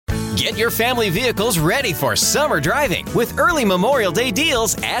Get your family vehicles ready for summer driving with early Memorial Day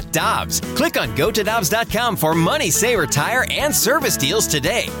deals at Dobbs. Click on GoToDobbs.com for money saver tire and service deals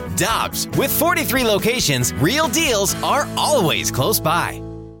today. Dobbs, with 43 locations, real deals are always close by.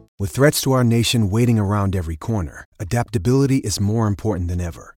 With threats to our nation waiting around every corner, adaptability is more important than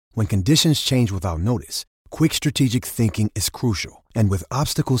ever. When conditions change without notice, quick strategic thinking is crucial. And with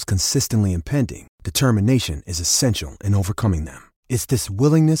obstacles consistently impending, determination is essential in overcoming them. It's this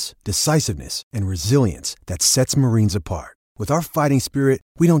willingness, decisiveness, and resilience that sets Marines apart. With our fighting spirit,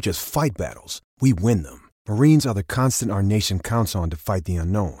 we don't just fight battles, we win them. Marines are the constant our nation counts on to fight the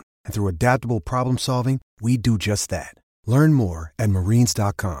unknown. And through adaptable problem solving, we do just that. Learn more at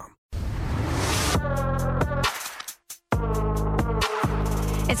marines.com.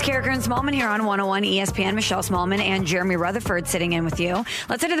 It's Karraker and Smallman here on 101 ESPN. Michelle Smallman and Jeremy Rutherford sitting in with you.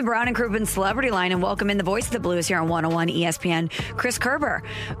 Let's head to the Brown and Crouppen Celebrity Line and welcome in the voice of the Blues here on 101 ESPN, Chris Kerber.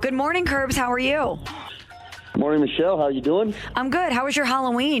 Good morning, Kerbs. How are you? Good morning, Michelle. How are you doing? I'm good. How was your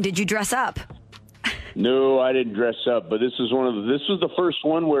Halloween? Did you dress up? No, I didn't dress up, but this was the first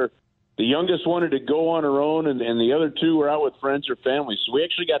one where the youngest wanted to go on her own, and the other two were out with friends or family. So we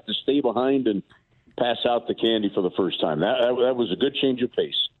actually got to stay behind and pass out the candy for the first time. That was a good change of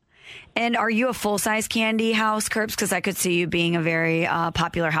pace. And are you a full-size candy house, Kerbs? Because I could see you being a very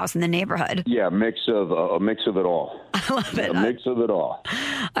popular house in the neighborhood. Yeah, a mix of it all. I love it. A mix of it all.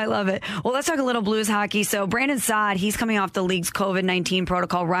 I love it. Well, let's talk a little Blues hockey. So Brandon Saad, he's coming off the league's COVID-19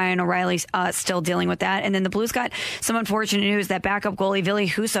 protocol. Ryan O'Reilly's still dealing with that. And then the Blues got some unfortunate news that backup goalie Ville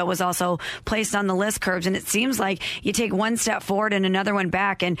Husso was also placed on the list, Kerbs. And it seems like you take one step forward and another one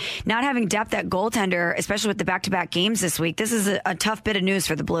back. And not having depth at goaltender, especially with the back-to-back games this week, this is a tough bit of news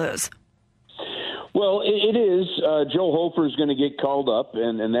for the Blues. Well, it is. Joe Hofer is going to get called up,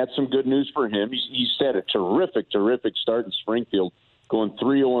 and that's some good news for him. He's had a terrific start in Springfield, going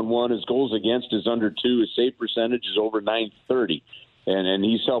 3-0-1. His goals against is under 2. His save percentage is over .930, and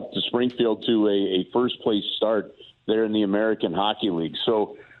he's helped the Springfield to a first-place start there in the American Hockey League.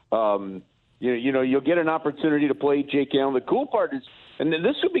 So, you'll get an opportunity to play Jake Allen. The cool part is, and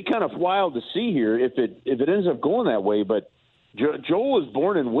this would be kind of wild to see here if it ends up going that way, but Joel was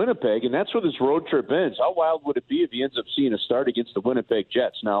born in Winnipeg, and that's where this road trip ends. How wild would it be if he ends up seeing a start against the Winnipeg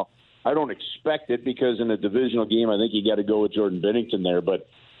Jets? Now, I don't expect it because in a divisional game, I think you got to go with Jordan Binnington there, but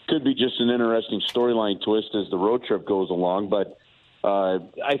could be just an interesting storyline twist as the road trip goes along. But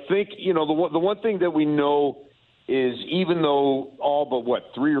I think, the one thing that we know is even though all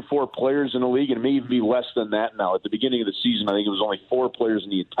but, 3 or 4 players in the league, and it may even be less than that now. At the beginning of the season, I think it was only 4 players in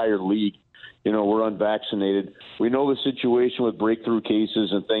the entire league we're unvaccinated. We know the situation with breakthrough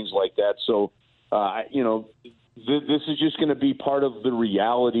cases and things like that. So, this is just going to be part of the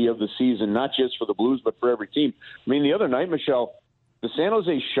reality of the season, not just for the Blues, but for every team. I mean, the other night, Michelle, the San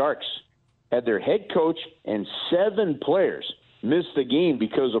Jose Sharks had their head coach and 7 players miss the game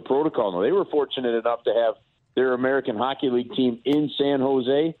because of protocol. Now, they were fortunate enough to have their American Hockey League team in San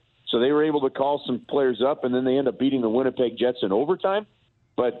Jose, so they were able to call some players up, and then they end up beating the Winnipeg Jets in overtime.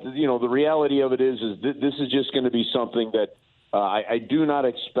 But, the reality of it is this is just going to be something that I do not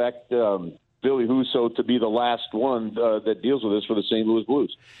expect Ville Husso to be the last one that deals with this for the St. Louis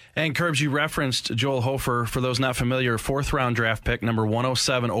Blues. And, Kerbs, you referenced Joel Hofer. For those not familiar, 4th-round draft pick, number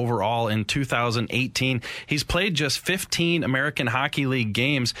 107 overall in 2018. He's played just 15 American Hockey League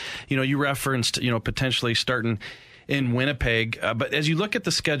games. You referenced, potentially starting in Winnipeg. But as you look at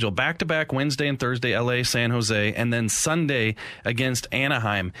the schedule, back-to-back Wednesday and Thursday, L.A., San Jose, and then Sunday against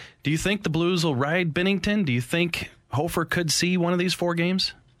Anaheim, do you think the Blues will ride Binnington? Do you think Hofer could see one of these 4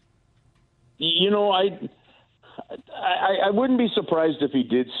 games? I wouldn't be surprised if he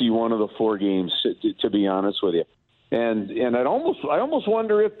did see one of the 4 games, to be honest with you. And I almost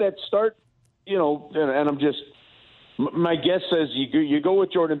wonder if that start, and I'm just, my guess says you go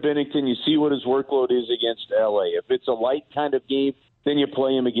with Jordan Binnington, you see what his workload is against L.A. If it's a light kind of game, then you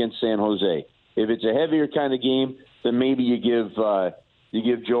play him against San Jose. If it's a heavier kind of game, then maybe you give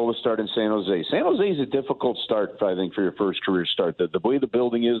Joel a start in San Jose. San Jose is a difficult start, I think, for your first career start. The way the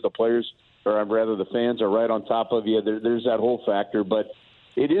building is, the players, or rather the fans, are right on top of you. There's that whole factor. But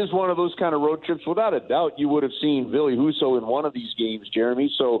it is one of those kind of road trips. Without a doubt, you would have seen Ville Husso in one of these games,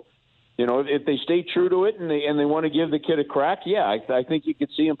 Jeremy. So, if they stay true to it and they want to give the kid a crack, yeah, I think you could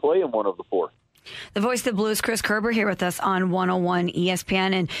see him play in one of the 4. The voice of the Blues, Chris Kerber, here with us on 101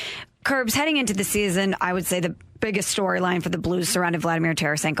 ESPN. And Kerbs, heading into the season, I would say the biggest storyline for the Blues surrounded Vladimir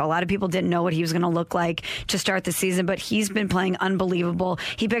Tarasenko. A lot of people didn't know what he was going to look like to start the season, but he's been playing unbelievable.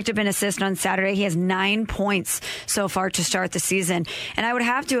 He picked up an assist on Saturday. He has 9 points so far to start the season. And I would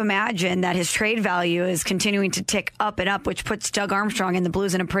have to imagine that his trade value is continuing to tick up and up, which puts Doug Armstrong and the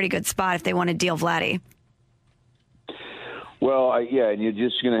Blues in a pretty good spot if they want to deal Vladdy. Well, yeah, and you're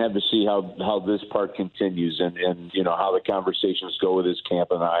just going to have to see how this part continues and how the conversations go with his camp.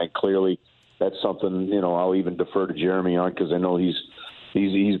 And clearly that's something, I'll even defer to Jeremy on because I know he's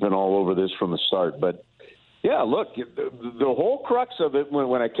been all over this from the start. But, yeah, look, the whole crux of it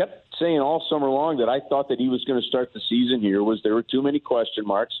when I kept saying all summer long that I thought that he was going to start the season here was there were too many question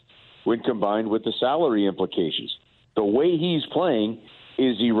marks when combined with the salary implications. The way he's playing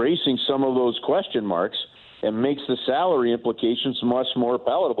is erasing some of those question marks and makes the salary implications much more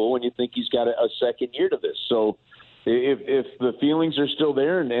palatable when you think he's got a second year to this. So if the feelings are still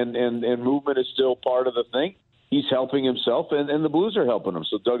there and movement is still part of the thing, he's helping himself and the Blues are helping him.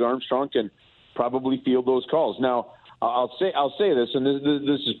 So Doug Armstrong can probably field those calls. Now, I'll say this, and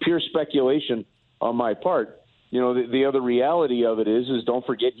this is pure speculation on my part. The other reality of it is don't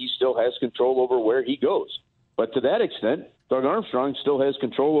forget he still has control over where he goes. But to that extent, Doug Armstrong still has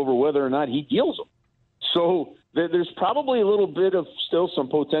control over whether or not he deals them. So there's probably a little bit of still some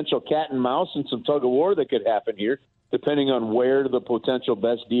potential cat and mouse and some tug of war that could happen here, depending on where the potential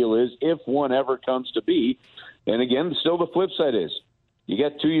best deal is, if one ever comes to be. And again, still the flip side is you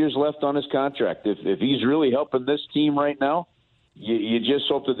got 2 years left on his contract. If he's really helping this team right now, you just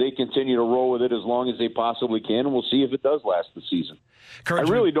hope that they continue to roll with it as long as they possibly can, and we'll see if it does last the season. I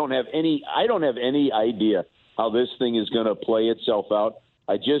really don't have any idea how this thing is going to play itself out.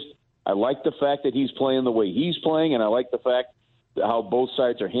 I like the fact that he's playing the way he's playing, and I like the fact how both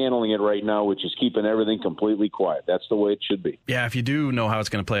sides are handling it right now, which is keeping everything completely quiet. That's the way it should be. Yeah, if you do know how it's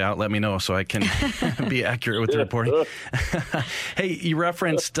going to play out, let me know so I can be accurate with the reporting. Hey, we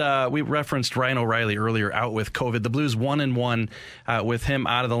referenced Ryan O'Reilly earlier out with COVID. The Blues 1-1 with him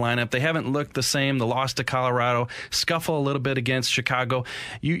out of the lineup. They haven't looked the same. The loss to Colorado, scuffle a little bit against Chicago.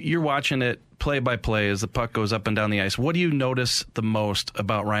 You're watching it play by play as the puck goes up and down the ice. What do you notice the most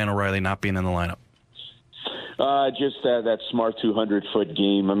about Ryan O'Reilly not being in the lineup? Just that smart 200-foot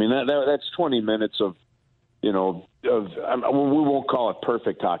game. I mean, that's 20 minutes of we won't call it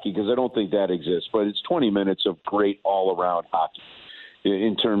perfect hockey because I don't think that exists, but it's 20 minutes of great all-around hockey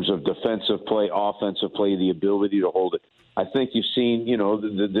in terms of defensive play, offensive play, the ability to hold it. I think you've seen,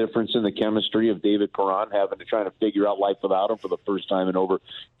 the difference in the chemistry of David Perron having to try to figure out life without him for the first time in over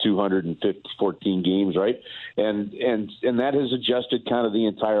 214 games, right? And that has adjusted kind of the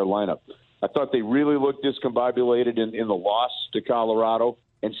entire lineup. I thought they really looked discombobulated in the loss to Colorado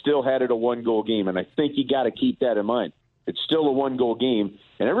and still had it a one-goal game. And I think you got to keep that in mind. It's still a one-goal game.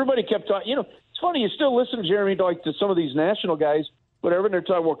 And everybody kept talking. It's funny. You still listen, Jeremy, to some of these national guys, whatever, and they're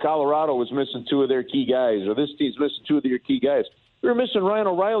talking about Colorado was missing two of their key guys or this team's missing two of their key guys. We were missing Ryan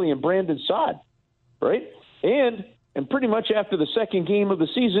O'Reilly and Brandon Saad, right? And pretty much after the second game of the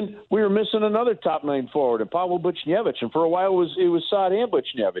season, we were missing another top nine forward, and Pavel Buchnevich. And for a while, it was Saad and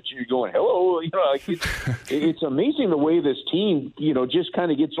Buchnevich. And you're going, hello, it's amazing the way this team, just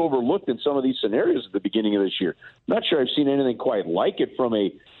kind of gets overlooked in some of these scenarios at the beginning of this year. I'm not sure I've seen anything quite like it from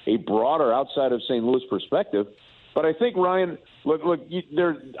a broader outside of St. Louis perspective. But I think Ryan,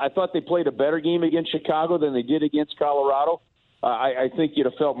 I thought they played a better game against Chicago than they did against Colorado. I think you'd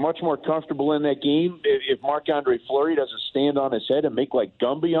have felt much more comfortable in that game if Marc-Andre Fleury doesn't stand on his head and make like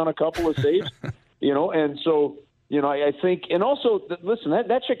Gumby on a couple of saves, And so, I think, and also, listen,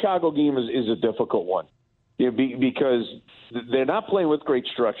 that Chicago game is a difficult one, because they're not playing with great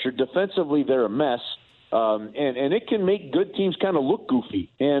structure. Defensively, they're a mess, and it can make good teams kind of look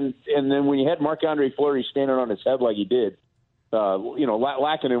goofy. And then when you had Marc-Andre Fleury standing on his head like he did,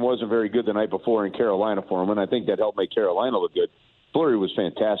 Lehkonen wasn't very good the night before in Carolina for him, and I think that helped make Carolina look good. Fleury was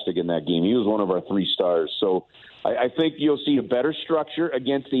fantastic in that game. He was one of our 3 stars. So I think you'll see a better structure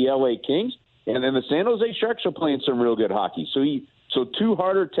against the L.A. Kings, and then the San Jose Sharks are playing some real good hockey. So 2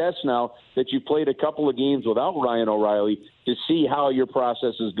 harder tests now that you played a couple of games without Ryan O'Reilly to see how your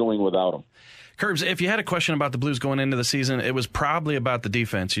process is going without him. Curbs, if you had a question about the Blues going into the season, it was probably about the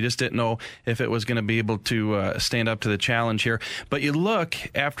defense. You just didn't know if it was going to be able to stand up to the challenge here. But you look,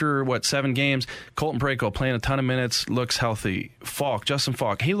 after, 7 games, Colton Parayko playing a ton of minutes, looks healthy. Justin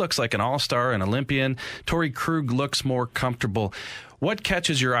Falk, he looks like an all-star, an Olympian. Torrey Krug looks more comfortable. What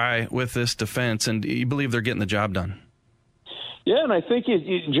catches your eye with this defense, and you believe they're getting the job done? Yeah, and I think,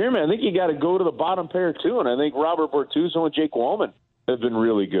 Jeremy, I think you got to go to the bottom pair, too. And I think Robert Bortuzzo and Jake Walman have been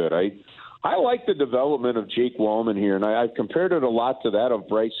really good. I like the development of Jake Walman here, and I've compared it a lot to that of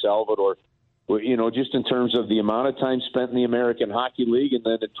Bryce Salvador just in terms of the amount of time spent in the American Hockey League, and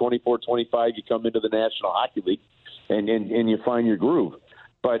then at 24-25, you come into the National Hockey League and you find your groove.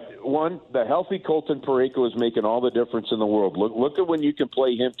 But one, the healthy Colton Parayko is making all the difference in the world. Look at when you can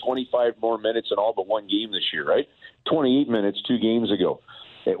play him 25 more minutes in all but one game this year, right? 28 minutes 2 games ago.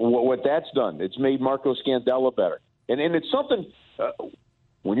 What that's done, it's made Marco Scandella better. And it's something,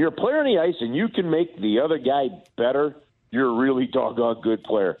 when you're a player on the ice and you can make the other guy better, you're a really doggone good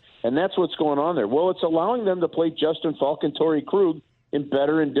player. And that's what's going on there. Well, it's allowing them to play Justin Falk and Torrey Krug in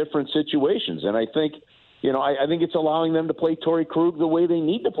better and different situations. And I think, I think it's allowing them to play Torrey Krug the way they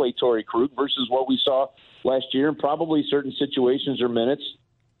need to play Torrey Krug versus what we saw last year, and probably certain situations or minutes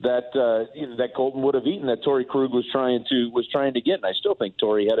that that Colton would have eaten that Torrey Krug was trying to get. And I still think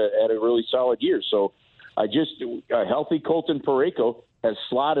Torrey had a really solid year. So a healthy Colton Parayko has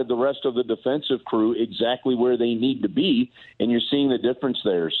slotted the rest of the defensive crew exactly where they need to be, and you're seeing the difference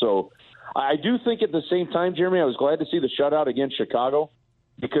there. So I do think at the same time, Jeremy, I was glad to see the shutout against Chicago,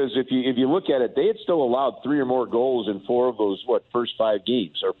 because if you look at it, they had still allowed 3 or more goals in 4 of those first 5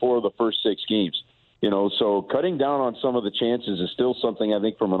 games, or 4 of the first 6 games. So cutting down on some of the chances is still something I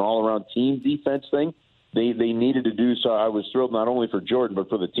think from an all-around team defense thing they needed to do. So I was thrilled not only for Jordan but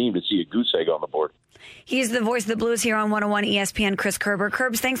for the team to see a goose egg on the board. He's the voice of the Blues here on 101 ESPN, Chris Kerber.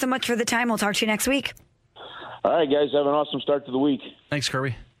 Kerbs, thanks so much for the time. We'll talk to you next week. All right, guys, have an awesome start to the week. Thanks,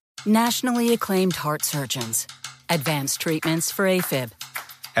 Kirby. Nationally acclaimed heart surgeons. Advanced treatments for AFib.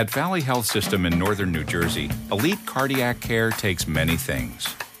 At Valley Health System in northern New Jersey, elite cardiac care takes many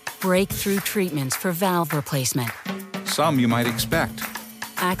things. Breakthrough treatments for valve replacement. Some you might expect.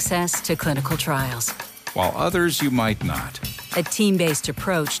 Access to clinical trials. While others you might not. A team-based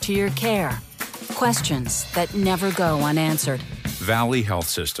approach to your care. Questions that never go unanswered. Valley Health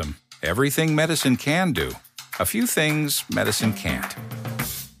System. Everything medicine can do. A few things medicine can't.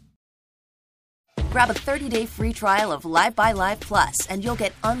 Grab a 30-day free trial of Live by Live Plus, and you'll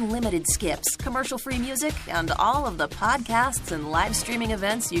get unlimited skips, commercial-free music, and all of the podcasts and live streaming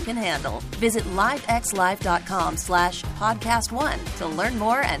events you can handle. Visit livexlive.com/podcast1 to learn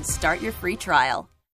more and start your free trial.